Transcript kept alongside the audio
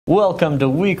Welcome to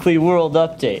Weekly World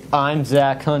Update. I'm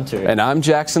Zach Hunter. And I'm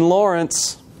Jackson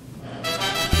Lawrence.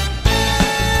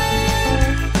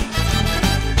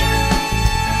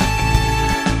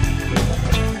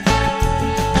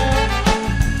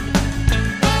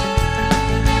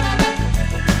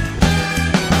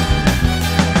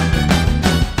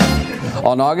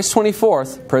 On August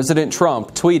 24th, President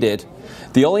Trump tweeted,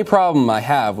 "The only problem I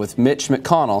have with Mitch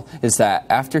McConnell is that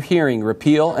after hearing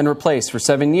repeal and replace for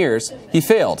 7 years, he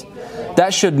failed.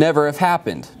 That should never have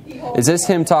happened." Is this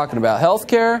him talking about health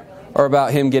care or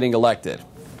about him getting elected?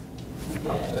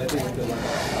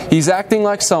 He's acting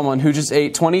like someone who just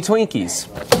ate 20 Twinkies.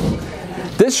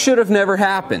 This should have never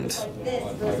happened.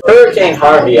 Hurricane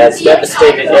Harvey has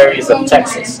devastated areas of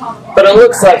Texas, but it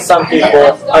looks like some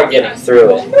people are getting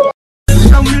through it.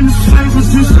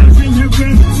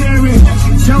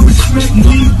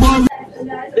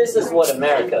 This is what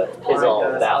America is all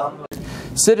about.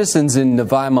 Citizens in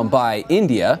Navi Mumbai,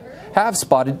 India, have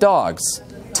spotted dogs,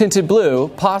 tinted blue,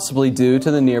 possibly due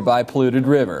to the nearby polluted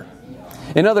river.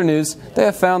 In other news, they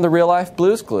have found the real-life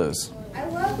Blue's Clues.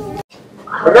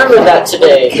 Remember that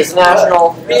today is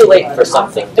National Be Late for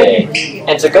Something Day,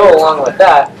 and to go along with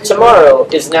that, tomorrow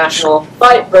is National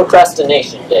Fight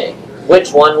Procrastination Day.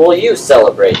 Which one will you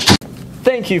celebrate?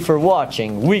 Thank you for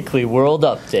watching Weekly World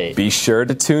Update. Be sure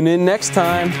to tune in next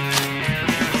time.